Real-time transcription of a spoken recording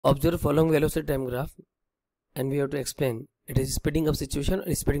Observe following velocity time graph and we have to explain it is speeding up situation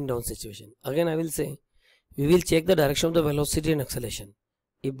or speeding down situation. Again I will say we will check the direction of the velocity and acceleration.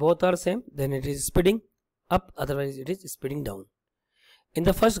 If both are same, then it is speeding up, otherwise it is speeding down. In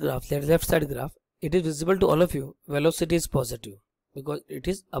the first graph, left side graph, it is visible to all of you velocity is positive because it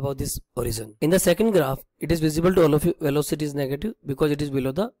is above this horizon. In the second graph, it is visible to all of you velocity is negative because it is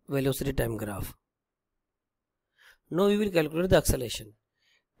below the velocity time graph. Now we will calculate the acceleration.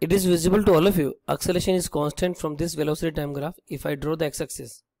 It is visible to all of you acceleration is constant from this velocity time graph. If I draw the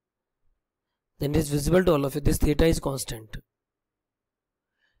x-axis, then it is visible to all of you this theta is constant.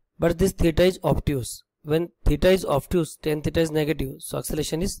 But this theta is obtuse. When theta is obtuse, tan theta is negative, so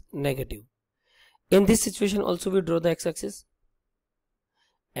acceleration is negative. In this situation also we draw the x-axis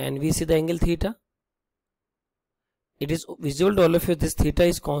and we see the angle theta. It is visible to all of you this theta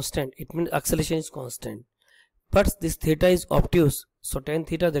is constant, it means acceleration is constant. But this theta is obtuse, so tan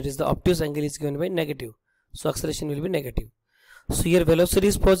theta, that is the obtuse angle, is given by negative, so acceleration will be negative. So here velocity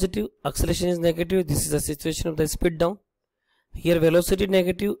is positive, acceleration is negative. This is the situation of the speed down. Here velocity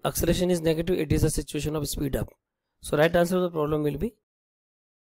negative, acceleration is negative, it is a situation of speed up. So right answer of the problem will be